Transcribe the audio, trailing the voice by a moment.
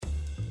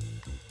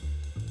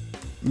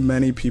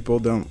many people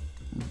don't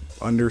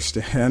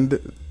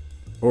understand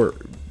or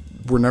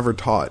were never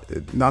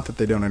taught. Not that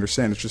they don't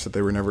understand, it's just that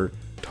they were never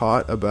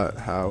taught about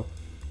how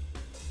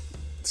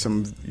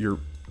some of your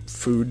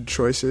food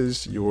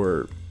choices,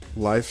 your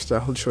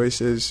lifestyle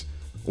choices,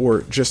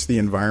 or just the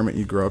environment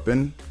you grow up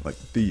in, like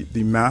the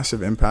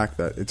massive impact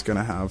that it's going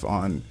to have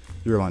on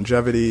your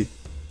longevity,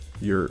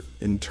 your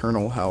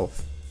internal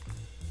health,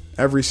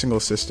 every single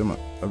system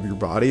of your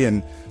body.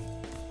 And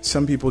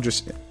some people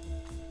just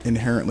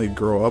inherently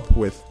grow up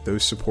with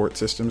those support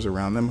systems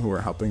around them who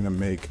are helping them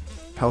make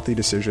healthy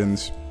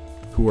decisions,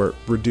 who are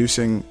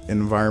reducing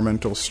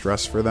environmental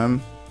stress for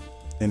them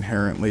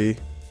inherently,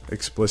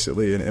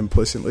 explicitly, and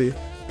implicitly.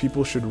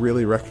 People should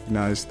really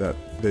recognize that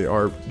they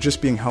are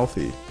just being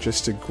healthy,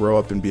 just to grow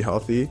up and be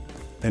healthy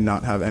and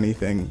not have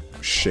anything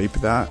shape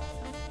that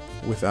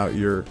without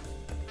your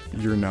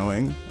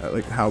knowing,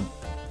 like how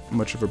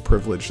much of a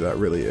privilege that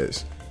really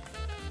is.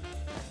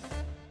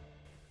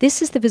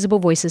 This is the Visible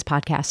Voices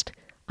podcast.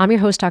 I'm your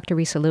host, Dr.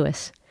 Risa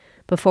Lewis.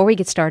 Before we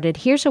get started,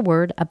 here's a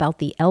word about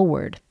the L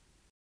word.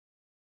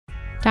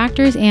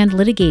 Doctors and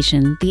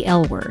Litigation, the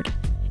L Word,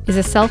 is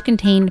a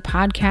self-contained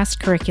podcast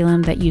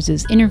curriculum that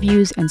uses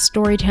interviews and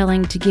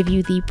storytelling to give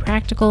you the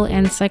practical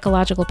and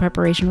psychological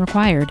preparation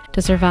required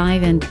to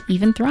survive and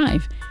even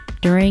thrive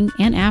during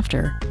and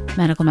after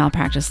medical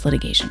malpractice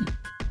litigation.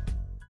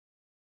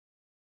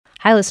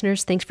 Hi,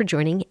 listeners. Thanks for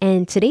joining.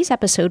 And today's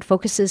episode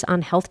focuses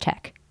on health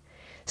tech,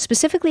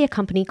 specifically a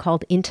company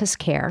called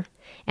Intuscare,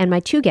 and my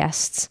two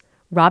guests,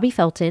 Robbie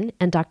Felton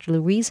and Dr.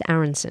 Louise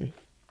Aronson.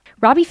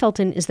 Robbie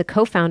Felton is the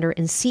co-founder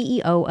and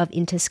CEO of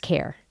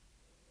Intuscare.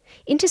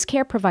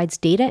 Intuscare provides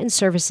data and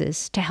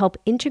services to help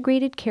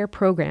integrated care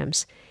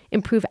programs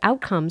improve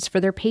outcomes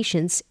for their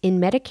patients in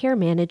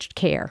Medicare-managed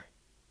care.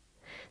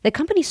 The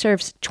company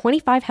serves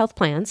 25 health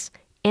plans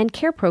and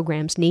care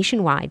programs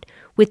nationwide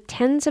with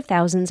tens of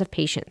thousands of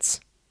patients.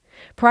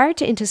 Prior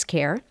to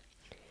Intuscare,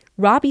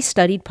 Robbie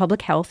studied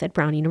public health at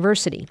Brown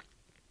University.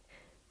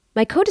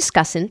 My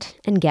co-discussant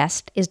and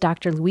guest is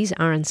Dr. Louise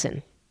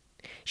Aronson.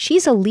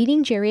 She's a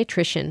leading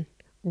geriatrician,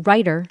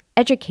 writer,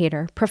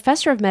 educator,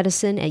 professor of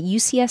medicine at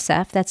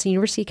UCSF, that's the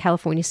University of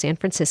California, San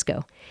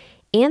Francisco,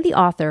 and the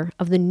author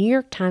of the New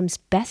York Times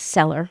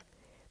bestseller,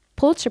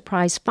 Pulitzer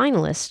Prize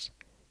finalist,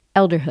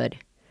 Elderhood: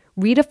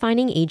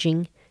 Redefining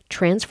Aging,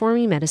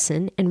 Transforming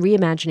Medicine, and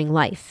Reimagining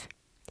Life.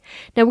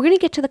 Now we're going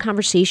to get to the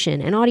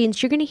conversation, and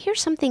audience, you're going to hear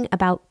something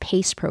about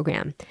PACE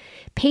program.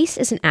 PACE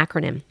is an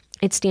acronym.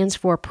 It stands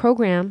for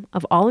Program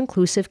of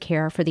All-Inclusive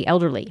Care for the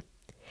Elderly.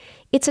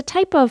 It's a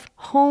type of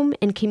home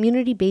and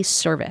community-based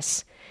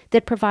service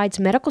that provides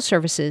medical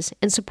services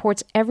and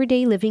supports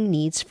everyday living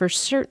needs for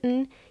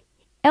certain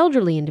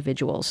elderly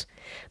individuals,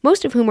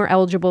 most of whom are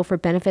eligible for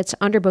benefits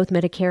under both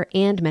Medicare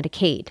and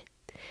Medicaid.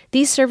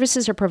 These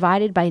services are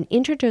provided by an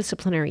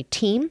interdisciplinary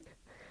team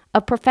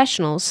of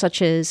professionals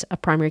such as a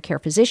primary care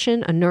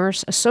physician, a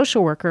nurse, a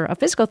social worker, a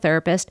physical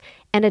therapist,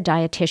 and a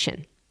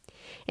dietitian.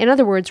 In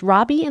other words,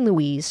 Robbie and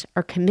Louise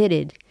are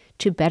committed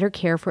to better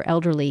care for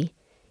elderly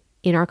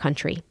in our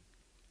country.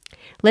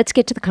 Let's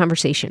get to the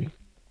conversation.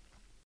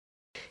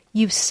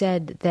 You've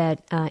said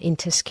that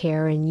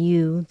Intuscare and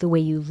you, the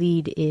way you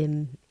lead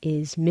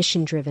is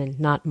mission-driven,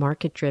 not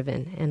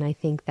market-driven, and I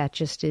think that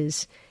just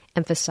is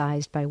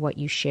emphasized by what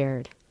you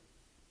shared.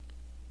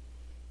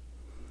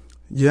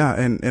 Yeah,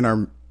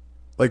 and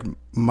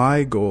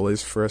my goal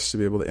is for us to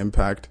be able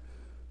to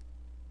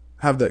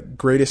have the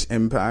greatest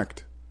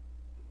impact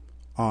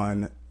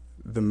on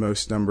the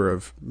most number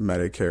of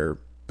Medicare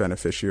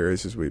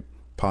beneficiaries as we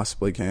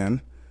possibly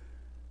can.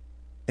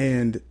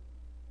 And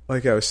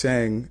like I was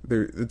saying,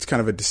 it's kind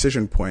of a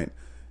decision point.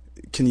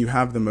 Can you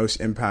have the most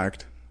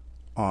impact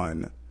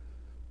on,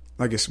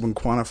 I guess when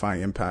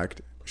quantifying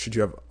impact, should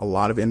you have a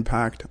lot of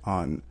impact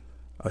on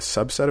a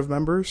subset of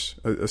members,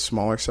 a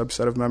smaller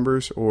subset of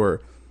members,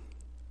 or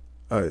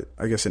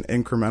I guess an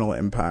incremental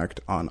impact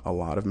on a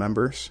lot of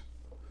members?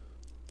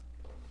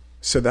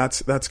 So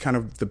that's kind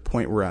of the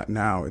point we're at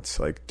now. It's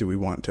like, do we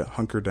want to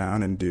hunker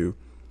down and do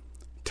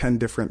 10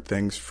 different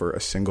things for a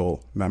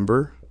single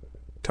member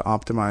to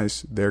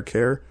optimize their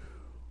care,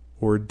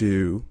 or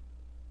do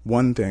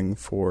one thing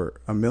for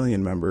 1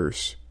 million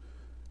members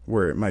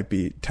where it might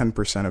be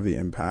 10% of the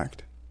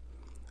impact?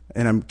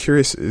 And I'm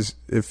curious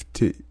if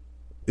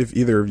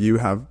either of you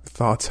have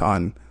thoughts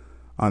on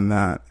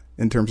that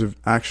in terms of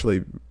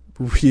actually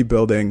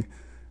rebuilding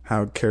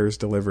how care is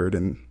delivered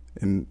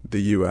in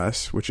the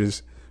U.S., which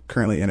is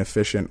currently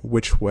inefficient.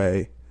 Which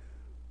way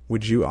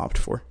would you opt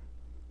for?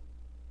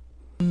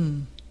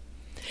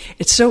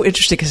 It's so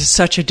interesting because it's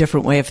such a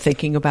different way of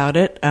thinking about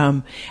it.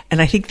 And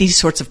I think these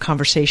sorts of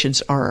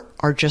conversations are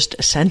just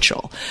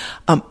essential.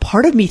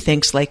 Part of me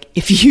thinks, like,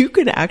 if you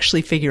could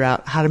actually figure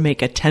out how to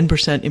make a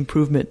 10%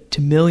 improvement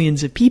to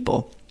millions of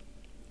people,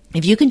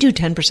 if you can do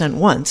 10%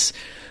 once,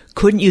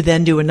 couldn't you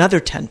then do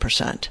another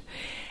 10%?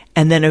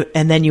 And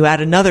then you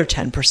add another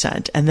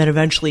 10%, and then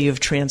eventually you've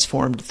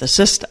transformed the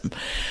system.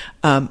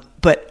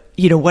 But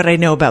what I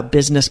know about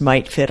business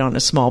might fit on a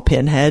small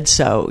pinhead.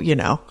 So,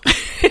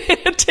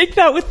 take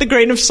that with a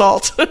grain of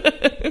salt.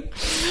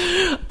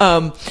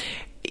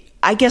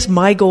 I guess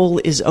my goal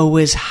is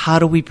always, how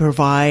do we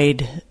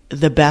provide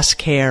the best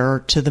care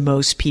to the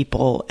most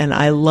people? And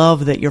I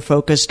love that you're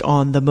focused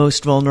on the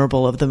most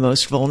vulnerable of the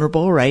most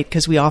vulnerable, right?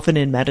 Because we often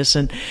in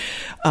medicine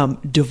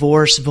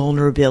divorce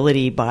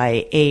vulnerability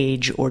by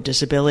age or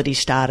disability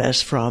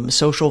status from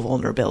social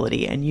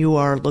vulnerability. And you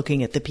are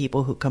looking at the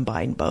people who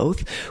combine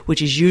both,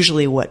 which is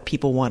usually what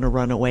people want to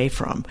run away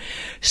from.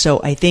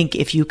 So I think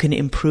if you can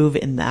improve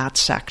in that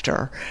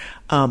sector,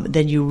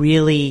 then you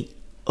really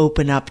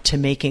open up to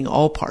making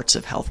all parts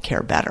of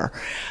healthcare better.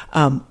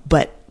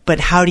 But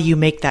how do you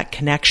make that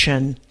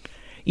connection?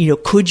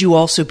 Could you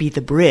also be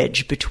the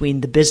bridge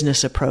between the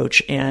business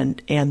approach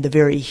and the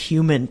very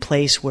human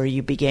place where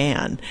you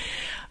began?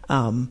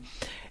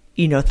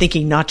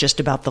 Thinking not just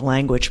about the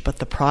language, but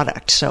the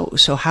product.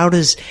 So how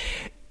does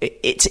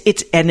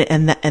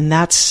and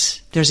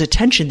that's, there's a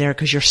tension there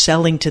because you're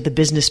selling to the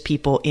business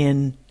people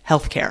in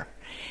healthcare.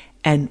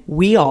 And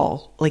we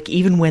all, like,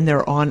 even when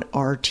they're on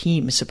our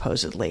team,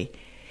 supposedly,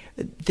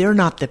 they're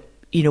not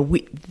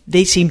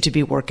they seem to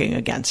be working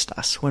against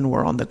us when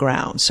we're on the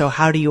ground. So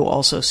how do you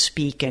also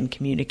speak and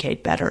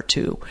communicate better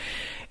to,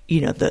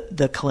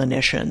 the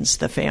clinicians,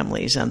 the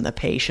families, and the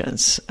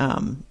patients,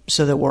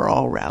 so that we're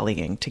all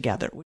rallying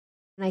together?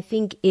 And I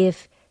think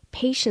if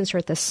patients are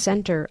at the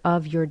center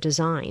of your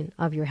design,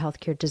 of your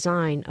healthcare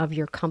design, of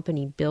your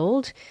company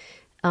build,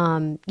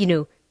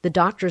 the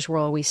doctors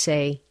will always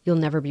say, you'll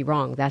never be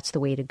wrong. That's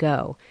the way to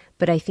go.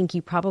 But I think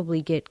you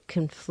probably get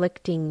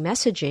conflicting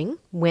messaging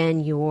when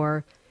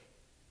you're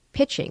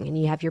pitching and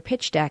you have your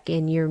pitch deck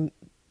and you're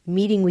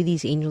meeting with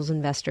these angels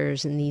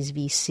investors and these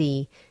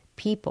VC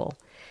people.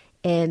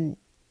 And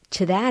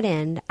to that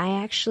end,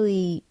 I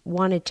actually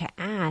wanted to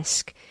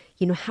ask,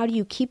 how do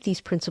you keep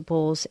these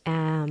principles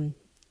in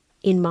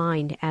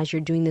mind as you're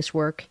doing this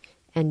work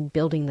and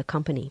building the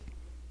company?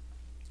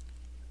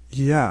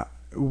 Yeah.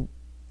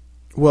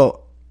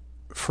 Well,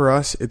 for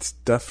us, it's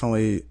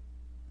definitely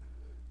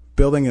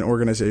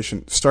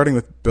starting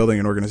with building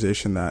an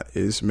organization that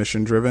is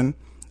mission driven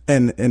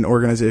and an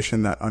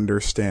organization that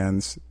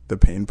understands the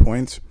pain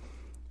points.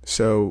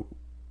 So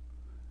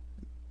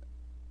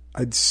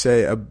I'd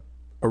say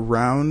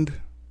around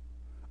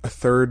a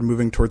third,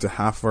 moving towards a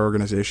half of our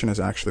organization has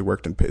actually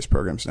worked in PACE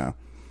programs now.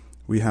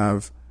 We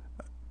have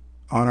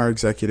on our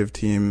executive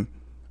team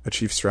a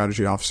chief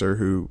strategy officer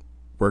who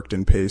worked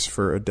in PACE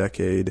for a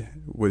decade,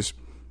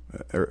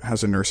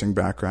 has a nursing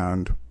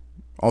background,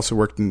 also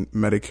worked in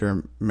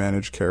Medicare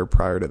managed care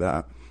prior to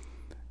that.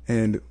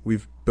 And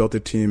we've built a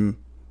team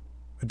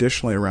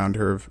additionally around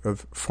her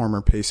of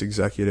former PACE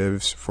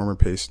executives, former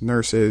PACE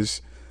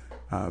nurses,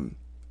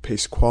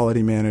 PACE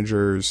quality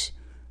managers,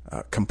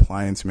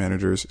 compliance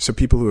managers. So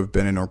people who have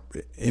been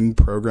in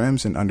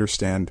programs and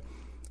understand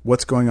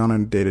what's going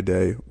on day to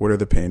day, what are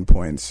the pain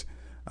points,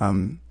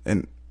 and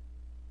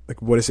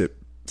like what does it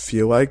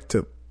feel like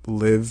to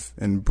live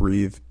and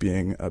breathe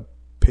being a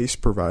PACE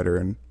provider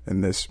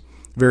in this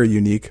very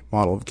unique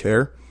model of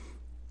care.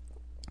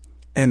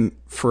 And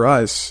for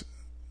us,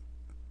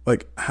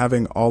 like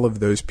having all of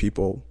those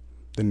people,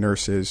 the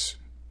nurses,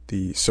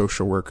 the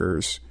social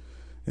workers,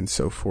 and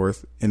so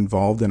forth,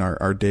 involved in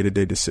our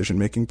day-to-day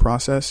decision-making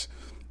process,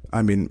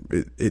 I mean,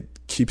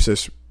 it keeps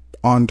us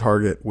on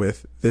target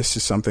with this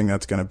is something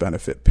that's going to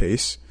benefit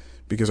PACE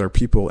because our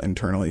people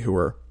internally who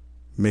are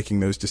making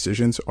those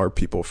decisions are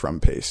people from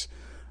PACE.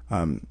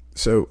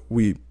 So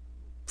we,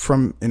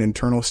 from an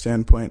internal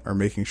standpoint, are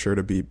making sure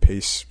to be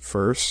PACE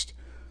first.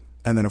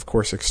 And then, of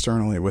course,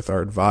 externally with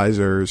our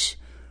advisors,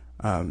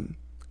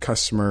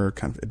 customer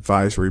kind of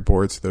advisory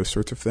boards, those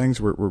sorts of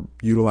things, we're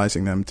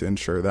utilizing them to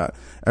ensure that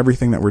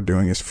everything that we're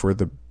doing is for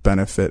the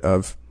benefit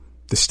of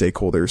the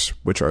stakeholders,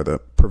 which are the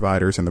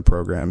providers and the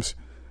programs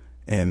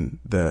and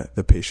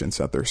the patients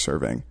that they're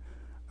serving.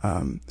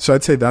 So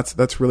I'd say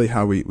that's really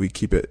how we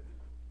keep it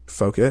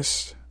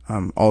focused.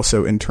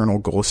 Also, internal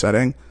goal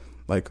setting,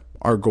 like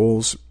our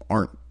goals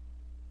aren't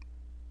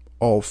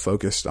all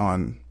focused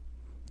on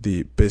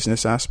the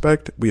business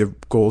aspect. We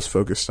have goals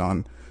focused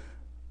on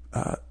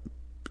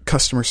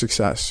customer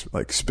success,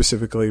 like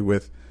specifically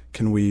with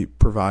can we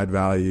provide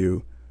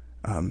value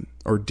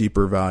or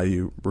deeper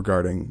value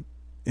regarding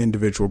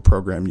individual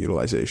program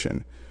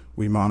utilization.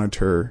 We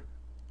monitor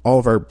all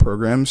of our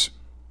programs.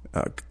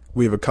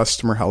 We have a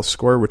customer health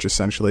score, which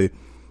essentially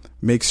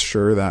makes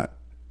sure that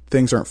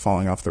things aren't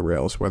falling off the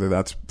rails, whether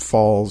that's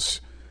falls,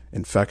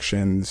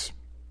 infections,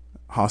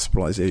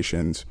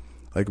 hospitalizations.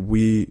 Like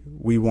we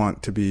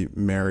want to be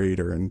married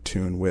or in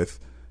tune with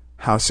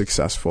how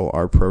successful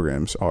our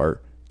programs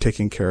are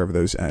taking care of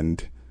those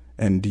end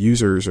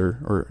users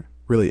or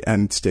really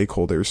end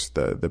stakeholders,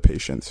 the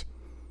patients.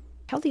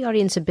 Tell the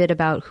audience a bit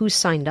about who's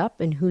signed up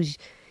and who's,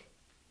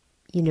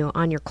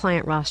 on your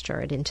client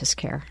roster at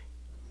Intuscare.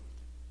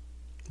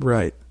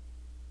 Right.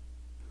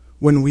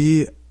 When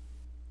we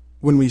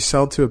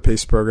sell to a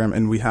PACE program,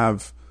 and we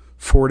have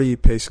 40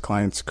 PACE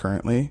clients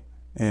currently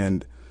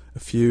and a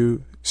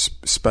few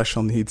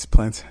special needs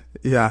plans.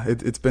 Yeah,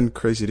 it's been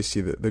crazy to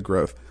see the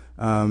growth.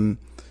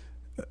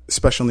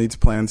 special needs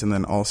plans, and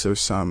then also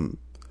some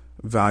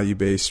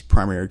value-based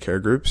primary care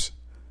groups.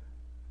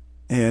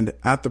 And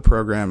at the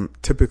program,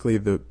 typically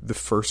the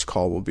first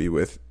call will be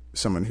with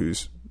someone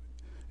who's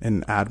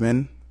an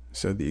admin,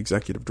 so the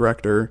executive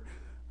director,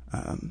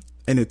 and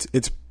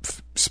it's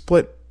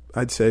split,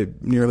 I'd say,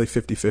 nearly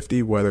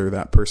 50-50, whether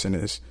that person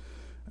is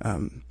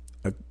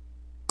a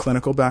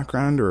clinical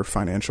background or a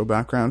financial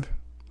background.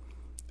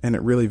 And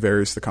it really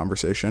varies the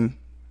conversation,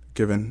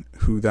 given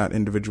who that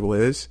individual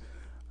is.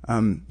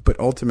 But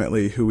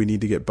ultimately, who we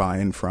need to get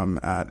buy-in from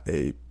at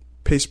a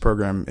PACE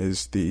program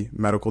is the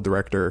medical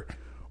director,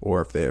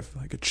 or if they have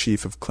like a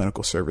chief of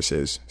clinical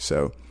services.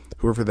 So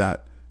whoever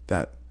that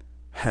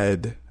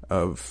head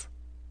of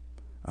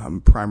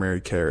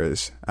primary care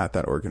is at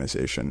that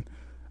organization,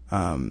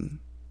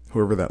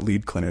 whoever that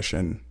lead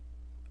clinician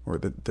or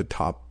the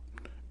top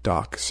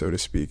doc, so to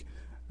speak.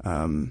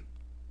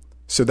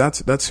 So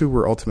that's who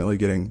we're ultimately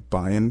getting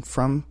buy-in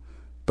from.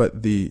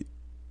 But the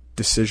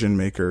decision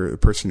maker, the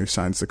person who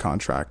signs the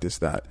contract, is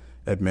that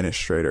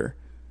administrator.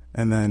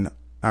 And then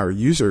our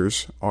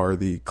users are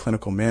the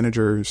clinical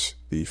managers,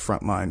 the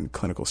frontline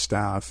clinical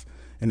staff,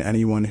 and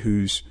anyone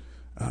who's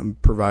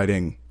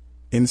providing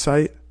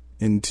insight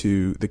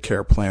into the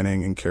care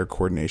planning and care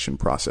coordination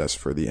process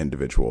for the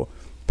individual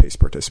PACE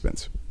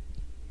participants.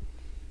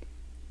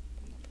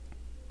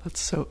 That's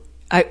so.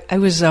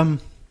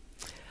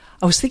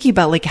 I was thinking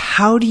about, like,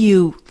 how do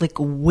you, like,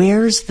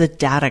 where's the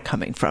data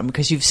coming from?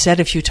 Because you've said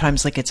a few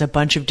times, like, it's a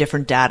bunch of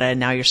different data, and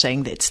now you're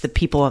saying that it's the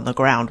people on the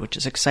ground, which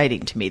is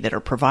exciting to me, that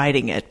are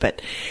providing it.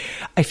 But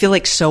I feel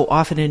like so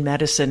often in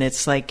medicine,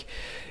 it's like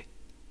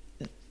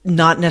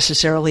not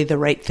necessarily the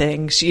right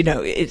things. You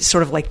know, it's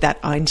sort of like that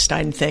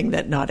Einstein thing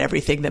that not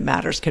everything that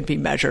matters can be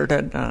measured,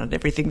 and not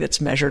everything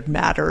that's measured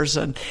matters.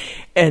 And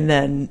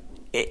then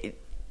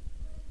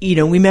you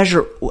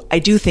know, I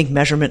do think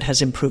measurement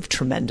has improved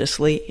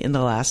tremendously in the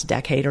last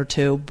decade or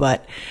two,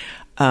 but,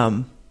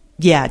 do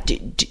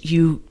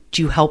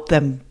you help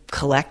them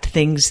collect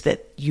things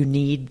that you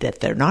need that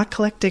they're not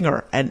collecting,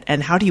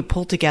 and how do you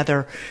pull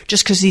together,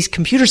 just because these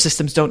computer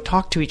systems don't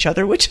talk to each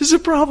other, which is a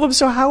problem.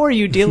 So how are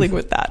you dealing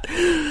with that?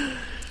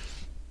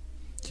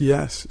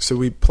 Yes. So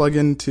we plug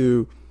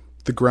into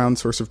the ground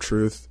source of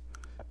truth,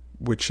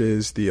 which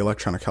is the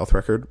electronic health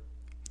record.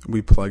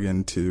 We plug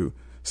into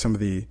some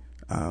of the,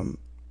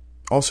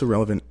 also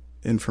relevant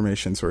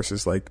information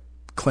sources like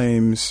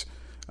claims,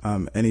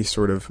 any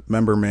sort of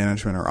member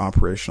management or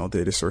operational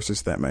data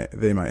sources that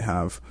they might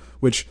have,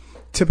 which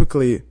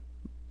typically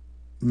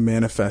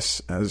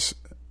manifests as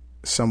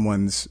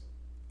someone's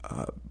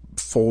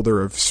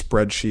folder of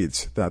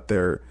spreadsheets that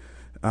they're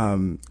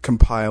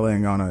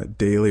compiling on a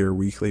daily or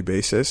weekly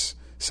basis.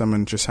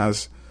 Someone just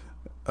has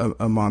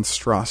a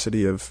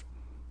monstrosity of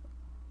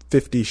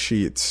 50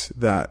 sheets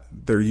that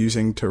they're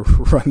using to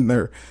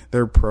run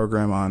their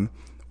program on,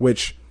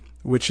 which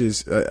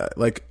is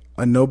like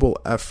a noble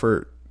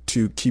effort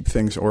to keep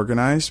things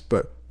organized,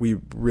 but we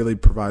really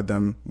provide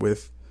them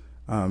with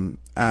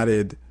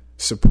added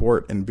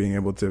support in being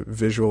able to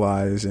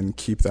visualize and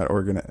keep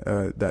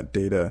that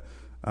data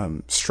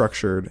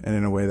structured and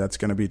in a way that's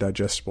going to be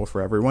digestible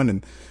for everyone,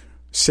 and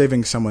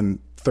saving someone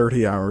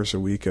 30 hours a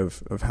week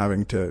of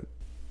having to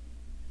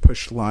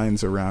push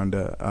lines around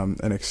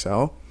an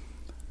Excel.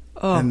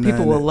 Oh, and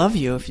people will love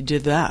you if you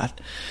did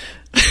that.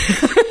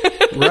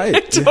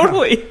 Right.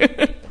 Totally.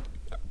 Yeah.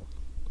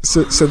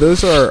 So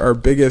those are our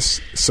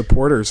biggest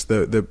supporters,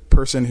 the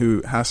person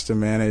who has to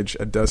manage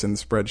a dozen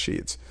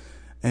spreadsheets.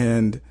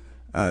 And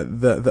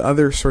the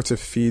other sorts of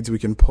feeds we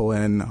can pull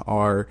in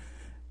are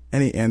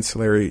any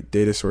ancillary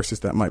data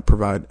sources that might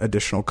provide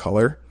additional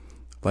color,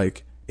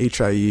 like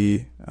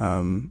HIE,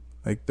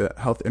 like the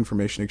health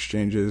information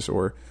exchanges,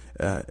 or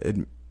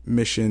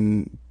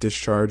admission,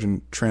 discharge,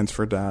 and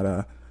transfer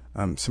data,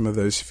 some of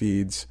those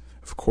feeds.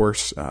 Of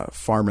course,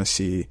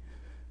 pharmacy.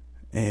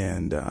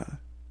 And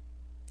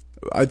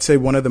I'd say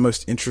one of the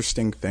most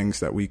interesting things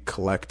that we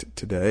collect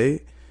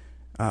today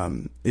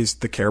is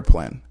the care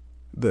plan.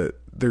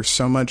 There's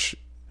so much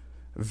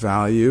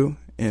value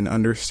in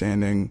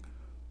understanding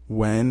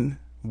when,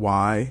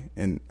 why,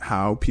 and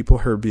how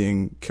people are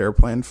being care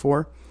planned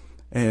for.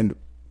 And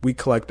we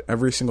collect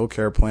every single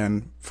care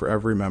plan for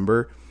every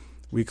member.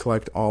 We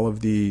collect all of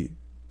the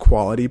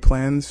quality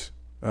plans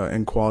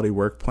and quality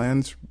work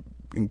plans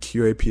and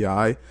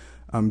QAPI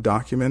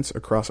documents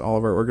across all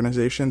of our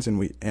organizations, and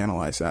we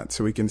analyze that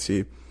so we can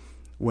see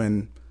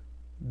when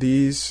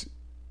these,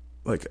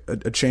 like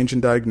a change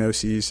in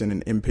diagnoses and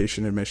an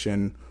inpatient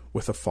admission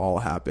with a fall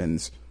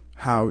happens,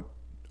 how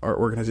are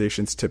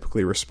organizations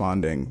typically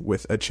responding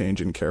with a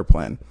change in care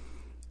plan,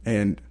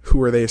 and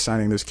who are they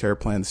assigning those care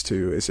plans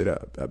to? Is it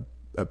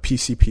a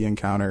PCP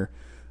encounter?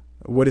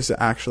 What is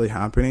actually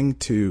happening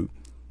to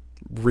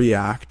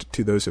react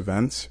to those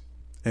events?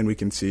 And we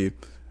can see,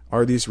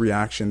 are these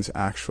reactions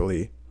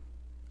actually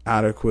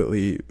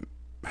adequately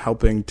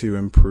helping to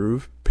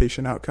improve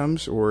patient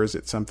outcomes, or is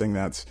it something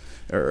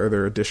are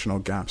there additional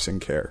gaps in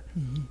care?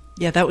 Mm-hmm.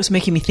 Yeah, that was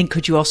making me think,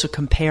 could you also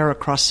compare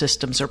across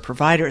systems or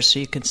providers? So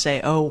you can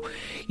say, oh,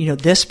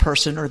 this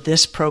person or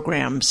this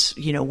program's,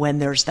 when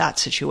there's that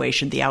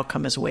situation, the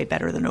outcome is way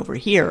better than over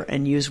here,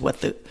 and use what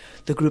the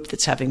group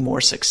that's having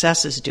more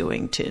success is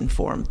doing to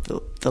inform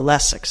the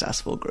less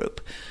successful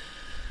group.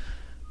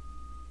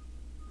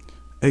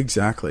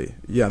 Exactly.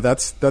 Yeah,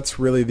 that's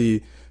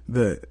really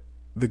the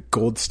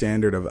gold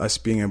standard of us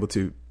being able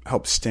to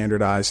help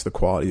standardize the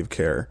quality of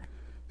care,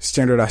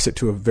 standardize it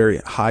to a very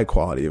high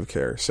quality of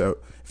care. So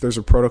if there's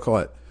a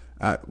protocol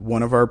at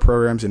one of our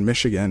programs in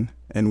Michigan,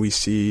 and we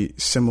see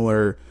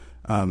similar,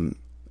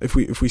 if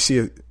we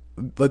see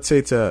let's say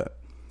it's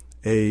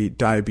a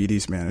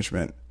diabetes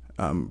management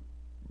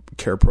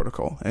care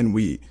protocol, and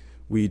we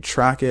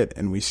track it,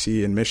 and we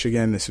see in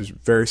Michigan this is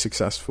very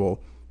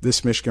successful.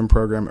 This Michigan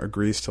program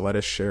agrees to let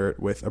us share it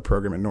with a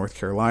program in North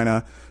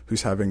Carolina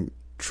who's having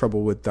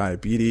trouble with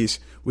diabetes.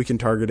 We can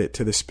target it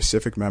to the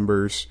specific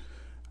members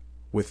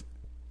with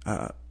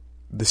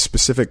the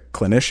specific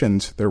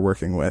clinicians they're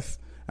working with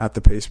at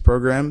the PACE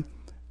program,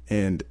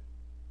 and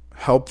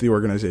help the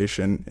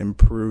organization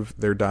improve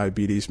their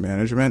diabetes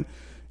management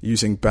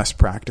using best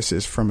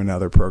practices from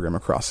another program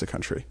across the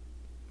country.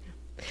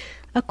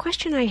 A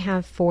question I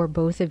have for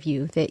both of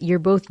you that you're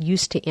both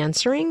used to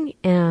answering,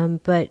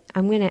 but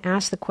I'm going to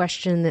ask the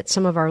question that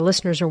some of our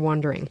listeners are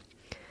wondering.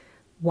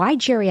 Why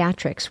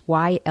geriatrics?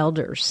 Why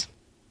elders?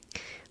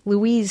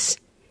 Louise,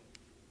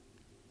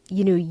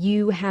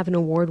 you have an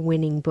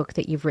award-winning book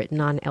that you've written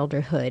on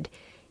elderhood.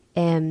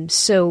 And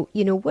so,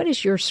 what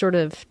is your sort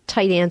of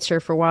tight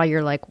answer for why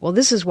you're like, well,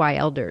 this is why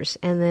elders?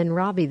 And then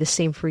Robbie, the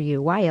same for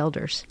you. Why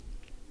elders?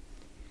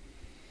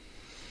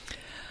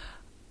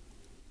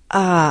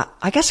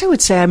 I guess I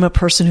would say I'm a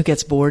person who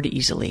gets bored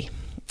easily.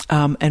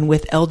 And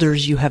with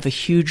elders, you have a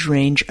huge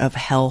range of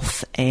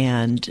health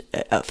and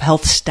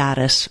health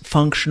status,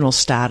 functional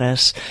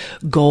status,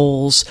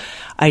 goals.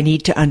 I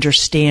need to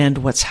understand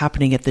what's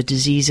happening at the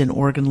disease and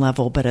organ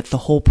level, but at the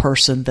whole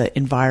person, the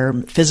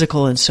environment,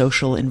 physical and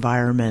social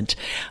environment.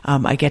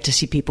 I get to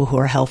see people who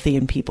are healthy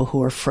and people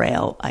who are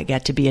frail. I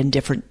get to be in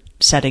different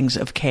settings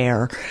of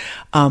care.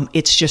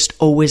 It's just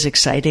always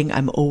exciting.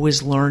 I'm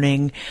always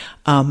learning.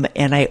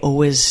 And I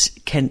always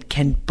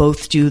can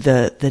both do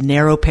the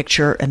narrow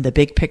picture and the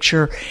big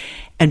picture.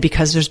 And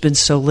because there's been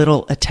so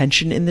little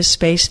attention in this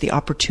space, the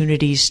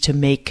opportunities to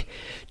make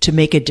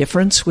a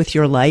difference with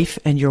your life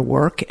and your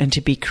work and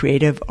to be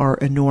creative are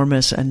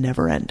enormous and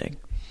never ending.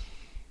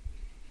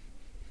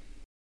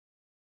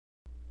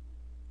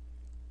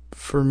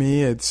 For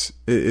me,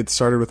 it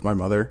started with my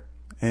mother,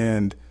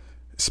 and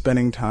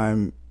spending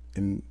time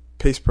in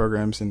PACE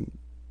programs in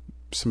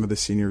some of the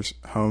seniors'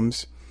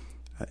 homes.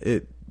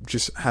 It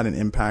just had an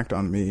impact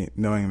on me,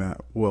 knowing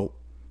that, well,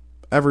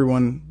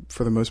 everyone,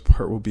 for the most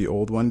part, will be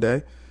old one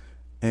day,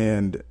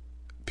 and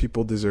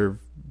people deserve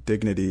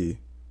dignity,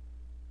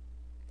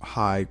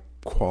 high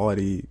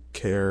quality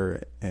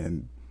care,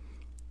 and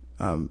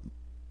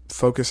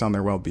focus on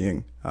their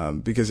well-being.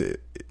 Because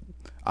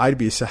I'd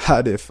be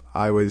sad if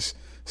I was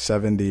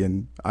 70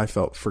 and I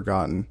felt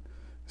forgotten.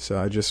 So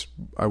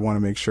I want to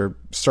make sure,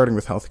 starting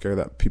with healthcare,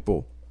 that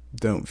people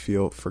don't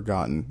feel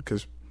forgotten,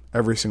 because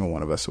every single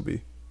one of us will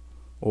be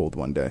old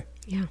one day.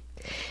 Yeah.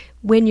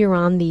 When you're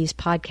on these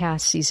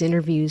podcasts, these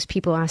interviews,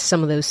 people ask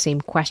some of those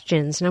same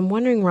questions. And I'm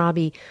wondering,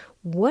 Robbie,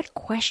 what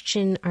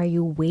question are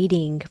you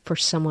waiting for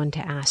someone to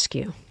ask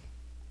you?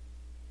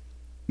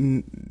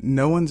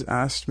 No one's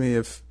asked me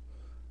if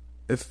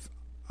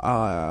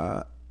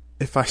I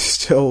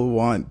still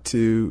want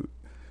to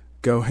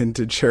go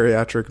into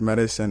geriatric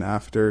medicine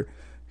after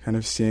kind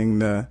of seeing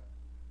the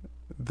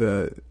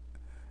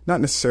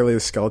not necessarily the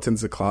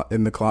skeletons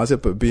in the closet,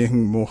 but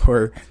being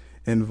more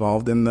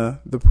involved in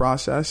the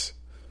process.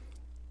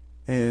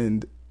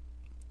 And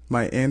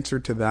my answer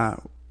to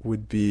that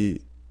would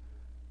be,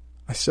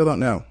 I still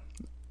don't know.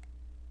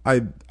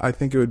 I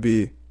think it would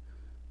be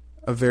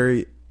a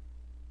very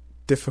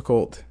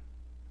difficult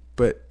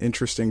but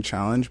interesting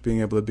challenge,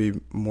 being able to be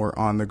more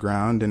on the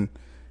ground and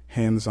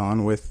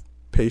hands-on with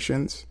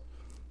patients.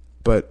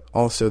 But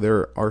also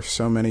there are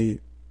so many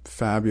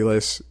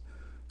fabulous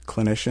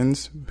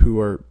clinicians who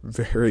are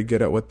very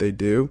good at what they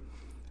do,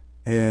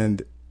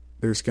 and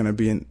there's going to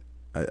be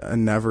a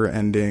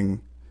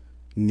never-ending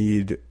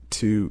need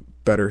to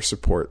better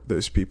support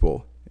those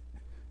people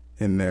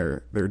in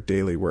their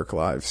daily work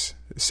lives.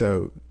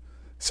 So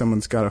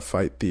someone's got to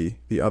fight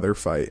the other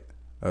fight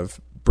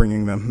of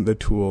bringing them the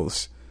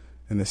tools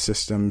and the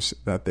systems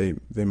that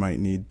they might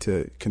need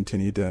to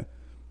continue to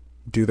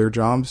do their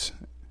jobs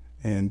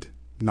and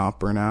not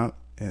burn out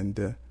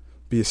and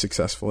be as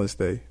successful as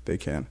they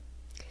can.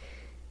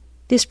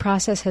 This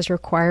process has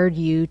required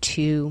you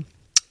to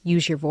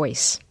use your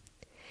voice.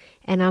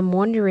 And I'm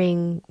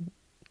wondering,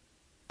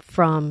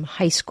 from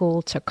high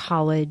school to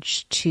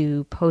college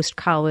to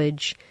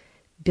post-college,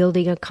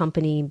 building a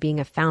company, being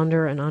a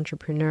founder, an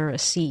entrepreneur, a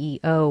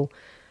CEO,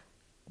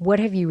 what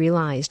have you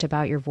realized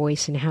about your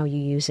voice and how you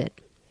use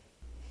it?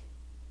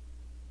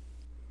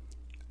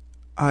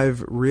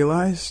 I've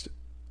realized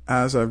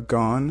as I've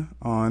gone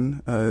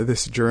on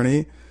this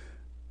journey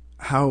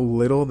how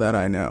little that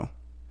I know.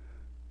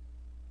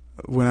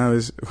 When I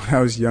was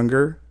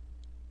younger,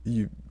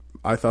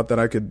 I thought that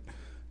I could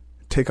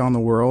take on the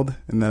world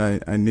and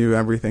that I knew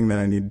everything that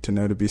I needed to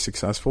know to be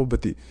successful.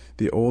 But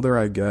the older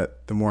I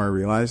get, the more I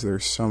realize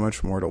there's so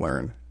much more to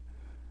learn.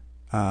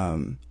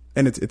 And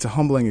it's a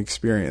humbling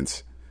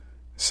experience.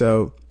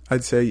 So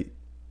I'd say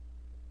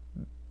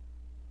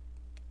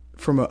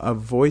from a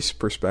voice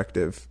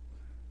perspective,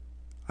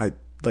 I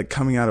like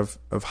coming out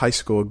of high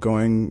school,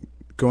 going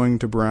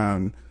to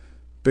Brown,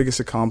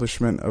 biggest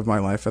accomplishment of my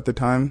life at the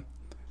time,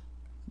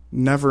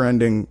 never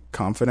ending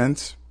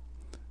confidence.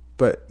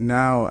 But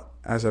now,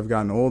 as I've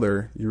gotten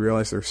older, you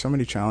realize there's so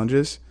many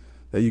challenges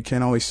that you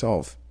can't always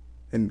solve,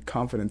 and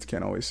confidence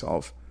can't always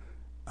solve.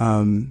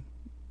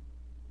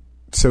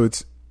 So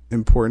it's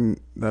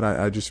important that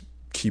I just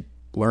keep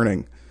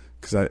learning,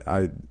 because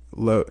I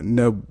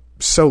know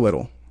so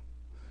little,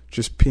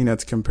 just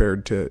peanuts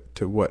compared to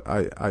what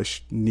I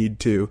need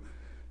to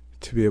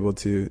be able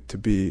to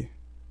be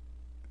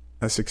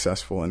as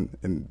successful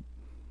in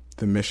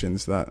the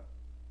missions that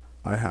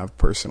I have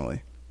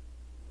personally.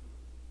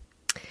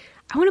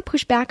 I want to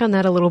push back on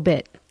that a little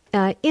bit,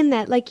 in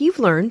that, like you've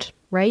learned,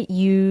 right?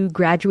 You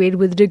graduated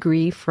with a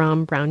degree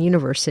from Brown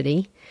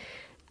University.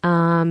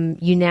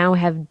 You now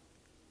have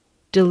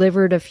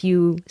delivered a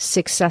few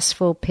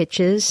successful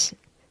pitches,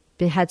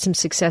 had some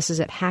successes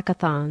at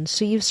hackathons.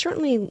 So you've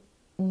certainly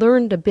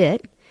learned a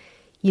bit.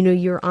 You know,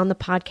 you're on the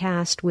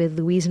podcast with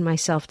Louise and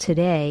myself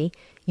today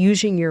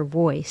using your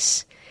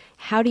voice.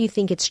 How do you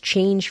think it's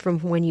changed from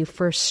when you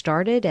first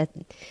started at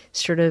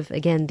sort of,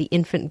 again, the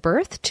infant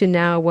birth to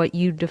now what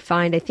you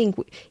defined, I think,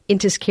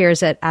 Intuscare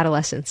is at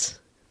adolescence?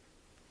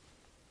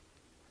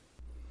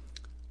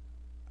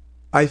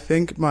 I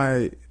think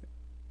my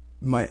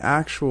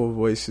actual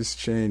voice has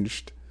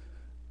changed,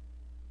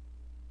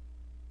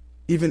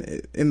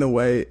 even in the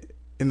way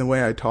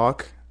I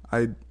talk.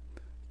 I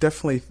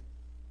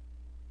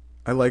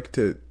like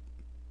to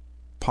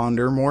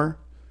ponder more.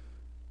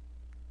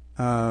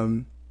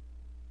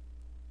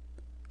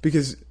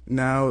 Because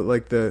now,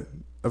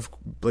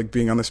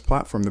 being on this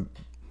platform,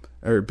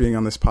 being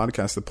on this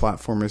podcast, the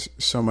platform is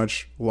so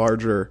much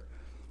larger,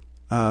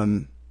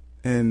 and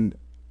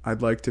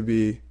I'd like to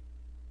be,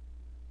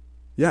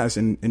 as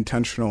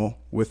intentional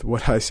with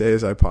what I say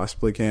as I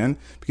possibly can,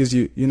 because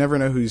you never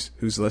know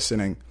who's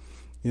listening.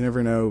 You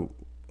never know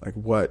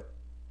what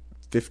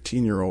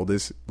 15-year-old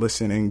is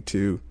listening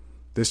to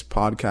this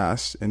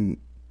podcast, and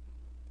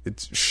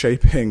it's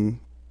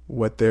shaping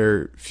what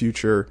their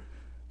future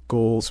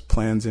goals,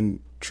 plans,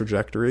 and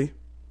trajectory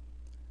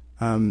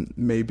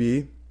may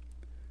be.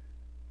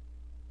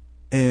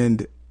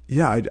 And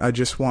I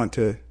just want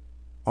to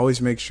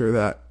always make sure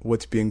that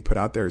what's being put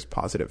out there is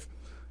positive.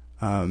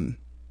 And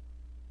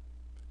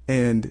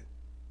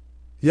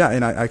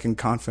I can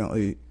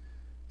confidently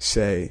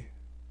say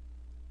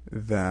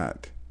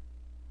that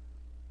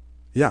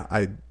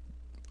I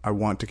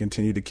want to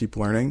continue to keep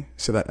learning,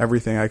 so that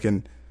everything I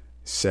can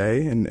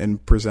say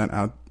and present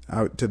out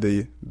to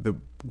the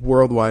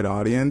worldwide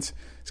audience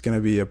is going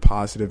to be a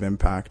positive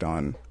impact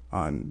on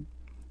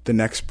the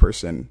next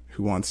person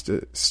who wants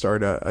to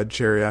start a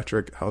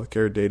geriatric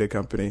healthcare data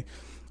company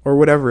or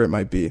whatever it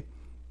might be.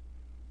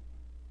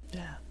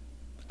 Yeah.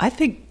 I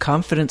think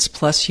confidence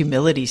plus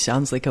humility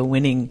sounds like a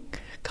winning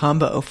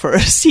combo for a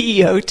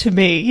CEO to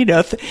me,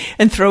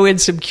 and throw in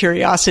some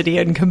curiosity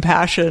and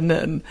compassion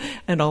and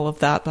all of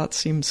that. That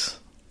seems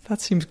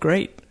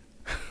great.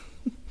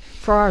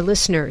 For our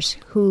listeners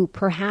who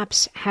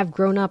perhaps have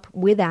grown up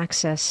with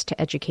access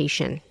to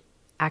education,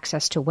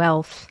 access to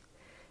wealth,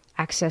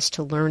 access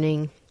to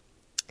learning,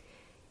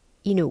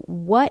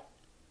 what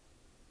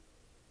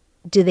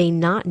do they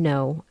not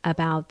know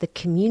about the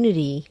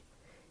community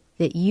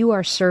that you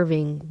are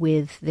serving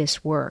with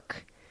this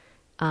work,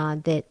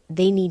 that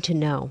they need to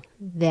know,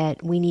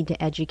 that we need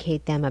to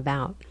educate them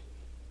about?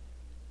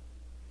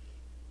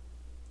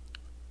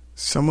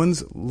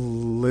 Someone's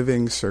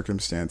living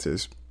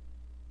circumstances,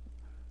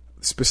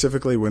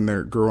 specifically when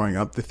they're growing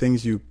up, the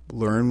things you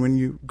learn when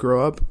you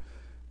grow up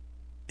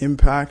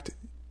impact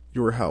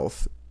your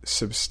health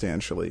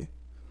substantially.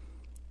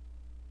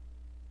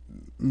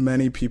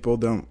 Many people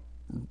don't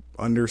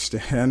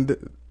understand,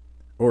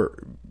 or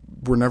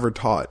were never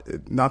taught,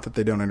 not that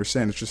they don't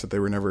understand, it's just that they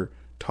were never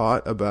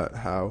taught about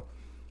how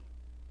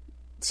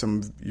some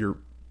of your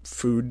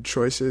food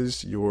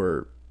choices,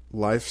 your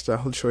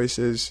lifestyle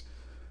choices,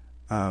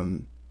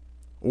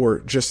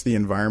 or just the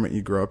environment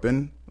you grow up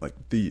in, like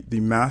the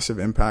massive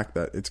impact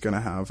that it's going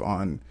to have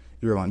on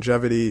your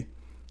longevity,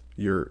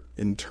 your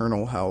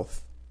internal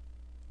health,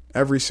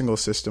 every single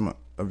system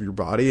of your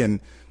body. And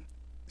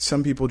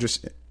some people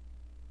just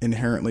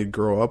inherently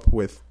grow up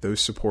with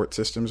those support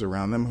systems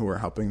around them who are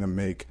helping them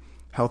make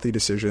healthy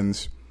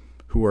decisions,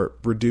 who are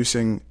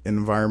reducing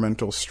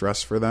environmental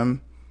stress for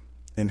them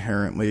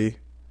inherently,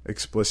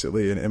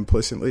 explicitly, and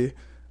implicitly.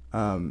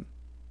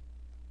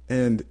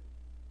 And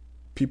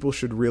people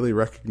should really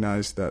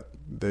recognize that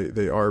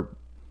they are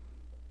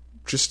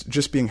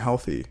just being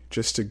healthy,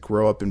 just to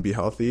grow up and be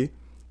healthy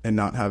and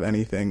not have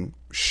anything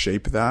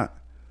shape that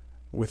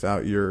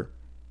without your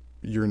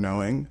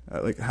knowing,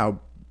 like how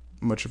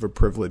much of a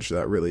privilege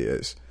that really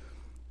is.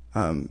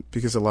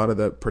 Because a lot of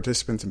the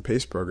participants in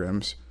PACE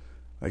programs,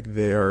 like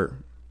you're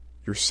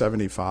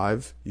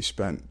 75, you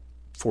spent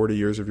 40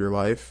 years of your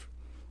life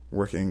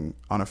working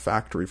on a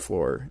factory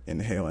floor,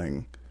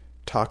 inhaling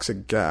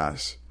toxic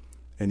gas,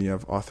 and you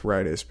have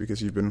arthritis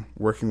because you've been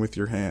working with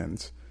your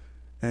hands,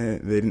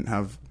 and they didn't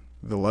have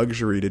the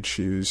luxury to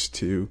choose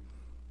to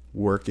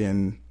work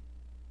in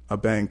a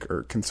bank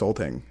or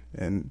consulting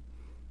and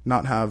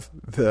not have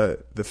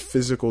the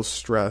physical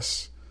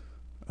stress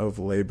of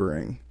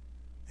laboring.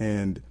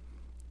 And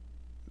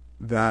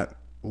that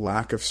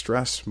lack of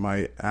stress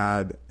might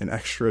add an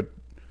extra,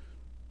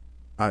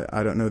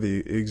 I don't know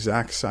the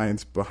exact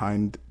science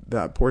behind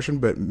that portion,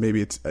 but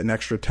maybe it's an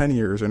extra 10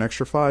 years or an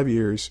extra 5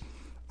 years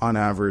on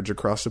average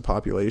across the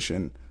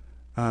population.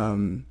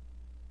 And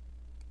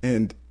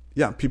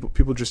yeah,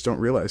 people just don't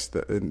realize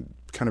that and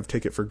kind of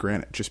take it for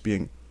granted, just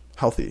being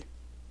healthy.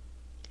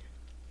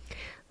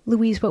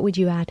 Louise, what would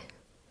you add?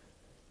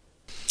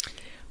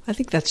 I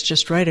think that's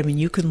just right. I mean,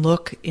 you can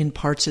look in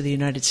parts of the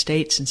United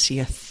States and see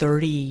a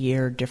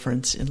 30-year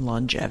difference in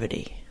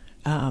longevity.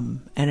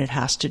 And it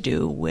has to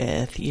do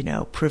with,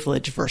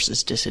 privilege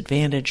versus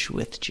disadvantage,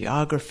 with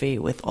geography,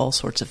 with all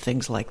sorts of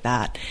things like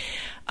that.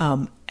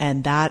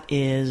 And that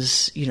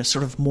is,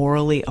 sort of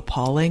morally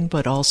appalling,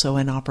 but also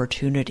an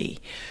opportunity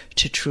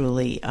to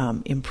truly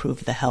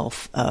improve the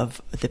health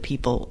of the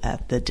people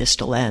at the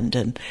distal end.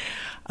 And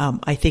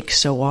I think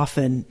so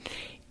often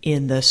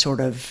in the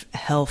sort of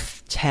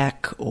health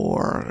tech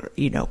or,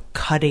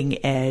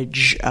 cutting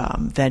edge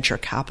venture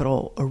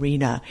capital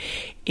arena,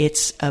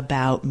 it's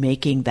about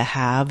making the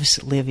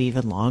haves live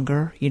even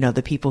longer.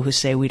 The people who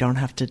say we don't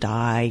have to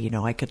die,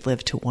 I could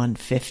live to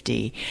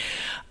 150.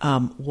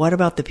 What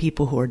about the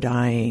people who are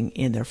dying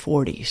in their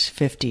 40s,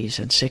 50s,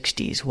 and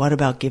 60s? What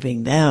about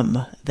giving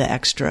them the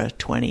extra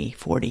 20,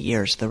 40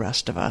 years the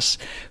rest of us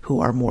who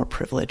are more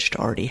privileged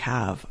already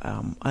have?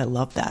 I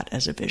love that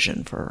as a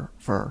vision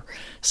for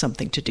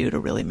something to do to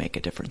really make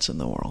a difference in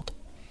the world.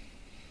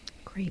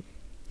 Great.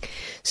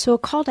 So a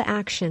call to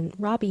action.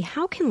 Robbie,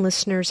 how can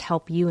listeners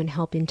help you and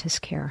help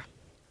Intuscare?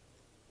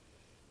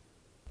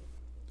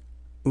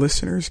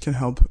 Listeners can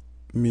help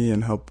me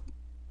and help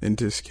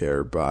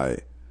Intuscare by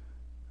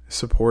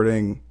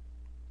supporting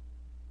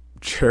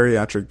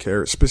geriatric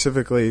care,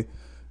 specifically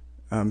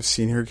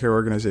senior care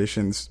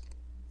organizations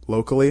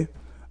locally,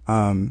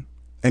 and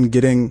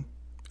getting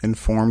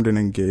informed and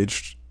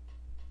engaged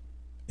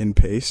in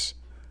PACE.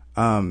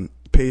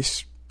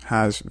 PACE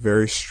has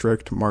very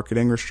strict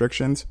marketing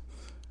restrictions.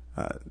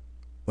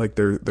 Like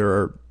there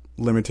are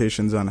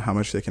limitations on how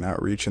much they can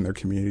outreach in their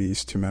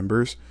communities to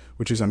members,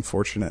 which is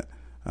unfortunate,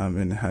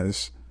 and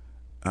has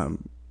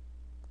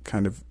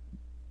kind of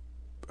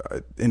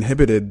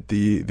inhibited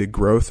the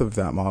growth of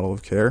that model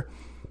of care.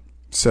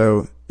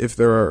 So if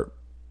there are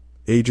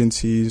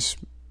agencies,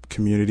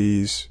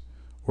 communities,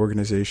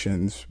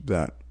 organizations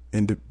that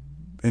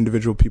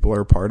individual people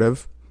are a part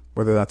of,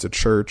 whether that's a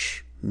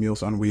church,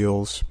 Meals on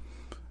Wheels,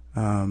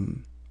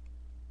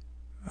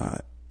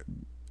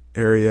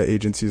 area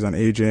agencies on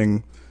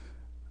aging,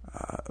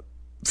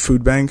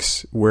 food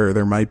banks where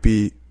there might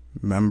be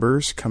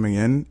members coming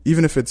in,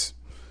 even if it's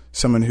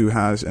someone who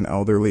has an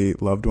elderly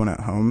loved one at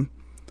home,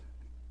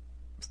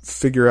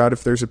 figure out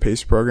if there's a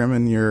PACE program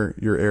in your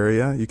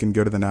area. You can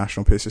go to the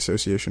National PACE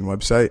Association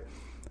website.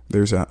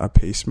 There's a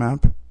PACE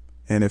map.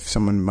 And if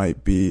someone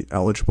might be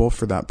eligible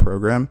for that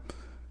program,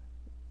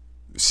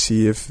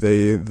 see if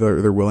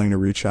they're willing to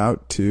reach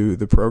out to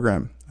the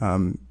program.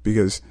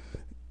 Because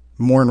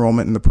more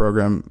enrollment in the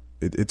program,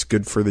 it's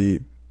good for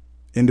the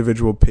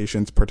individual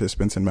patients,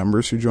 participants, and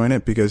members who join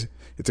it because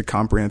it's a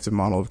comprehensive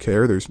model of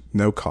care. There's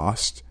no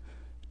cost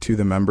to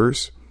the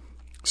members.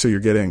 So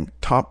you're getting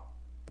top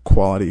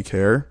quality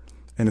care.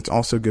 And it's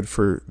also good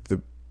for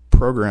the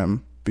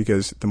program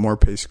because the more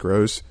PACE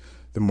grows,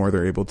 the more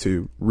they're able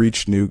to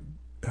reach new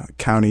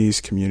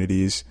counties,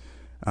 communities,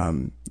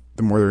 the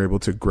more they're able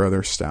to grow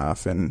their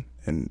staff and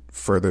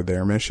further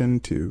their mission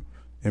to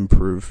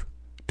improve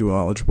dual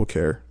eligible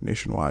care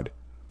nationwide.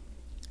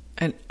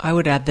 And I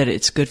would add that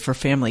it's good for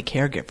family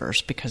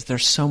caregivers because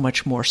there's so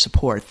much more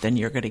support than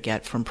you're going to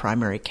get from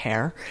primary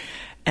care,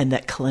 and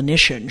that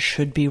clinicians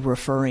should be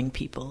referring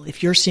people.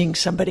 If you're seeing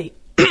somebody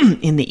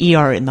in the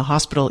ER, in the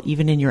hospital,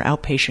 even in your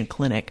outpatient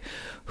clinic,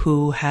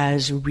 who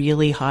has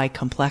really high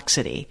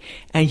complexity,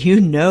 and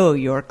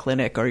your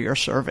clinic or your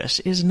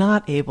service is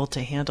not able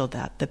to handle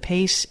that, the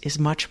PACE is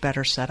much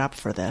better set up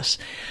for this.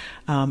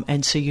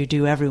 And so you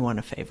do everyone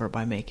a favor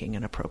by making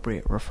an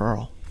appropriate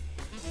referral.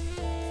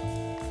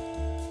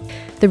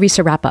 The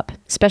RISA wrap-up.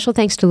 Special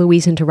thanks to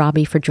Louise and to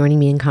Robbie for joining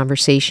me in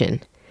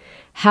conversation.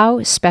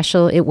 How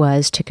special it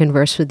was to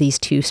converse with these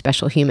two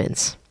special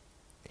humans.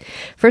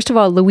 First of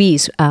all,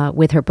 Louise,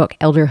 with her book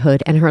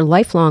Elderhood and her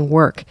lifelong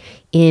work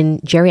in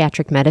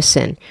geriatric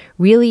medicine,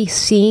 really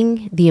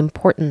seeing the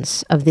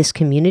importance of this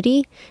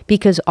community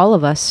because all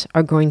of us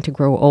are going to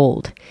grow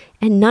old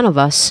and none of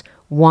us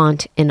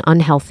want an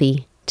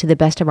unhealthy, to the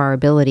best of our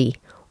ability,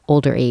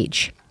 older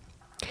age.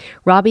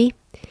 Robbie,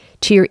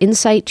 to your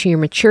insight, to your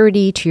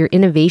maturity, to your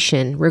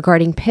innovation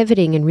regarding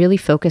pivoting and really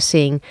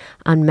focusing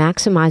on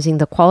maximizing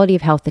the quality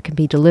of health that can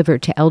be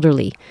delivered to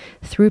elderly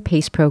through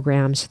PACE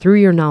programs, through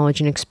your knowledge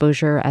and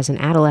exposure as an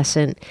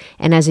adolescent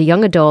and as a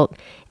young adult,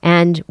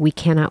 and we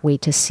cannot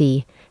wait to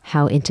see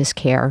how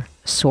Intuscare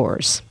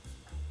soars.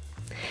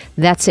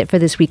 That's it for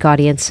this week,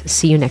 audience.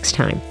 See you next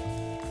time.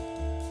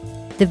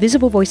 The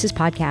Visible Voices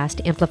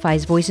podcast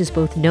amplifies voices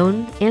both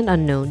known and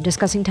unknown,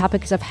 discussing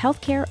topics of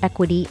healthcare,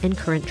 equity, and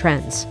current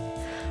trends.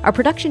 Our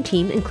production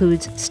team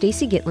includes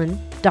Stacey Gitlin,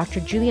 Dr.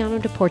 Giuliano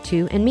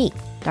DePortu, and me,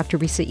 Dr.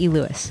 Risa E.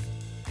 Lewis.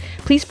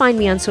 Please find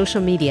me on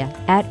social media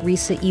at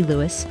Risa E.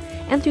 Lewis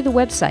and through the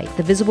website,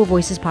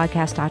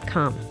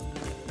 thevisiblevoicespodcast.com.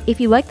 If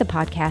you like the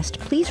podcast,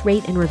 please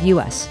rate and review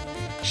us.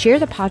 Share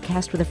the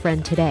podcast with a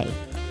friend today.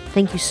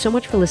 Thank you so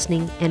much for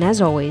listening, and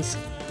as always,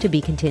 to be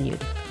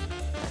continued.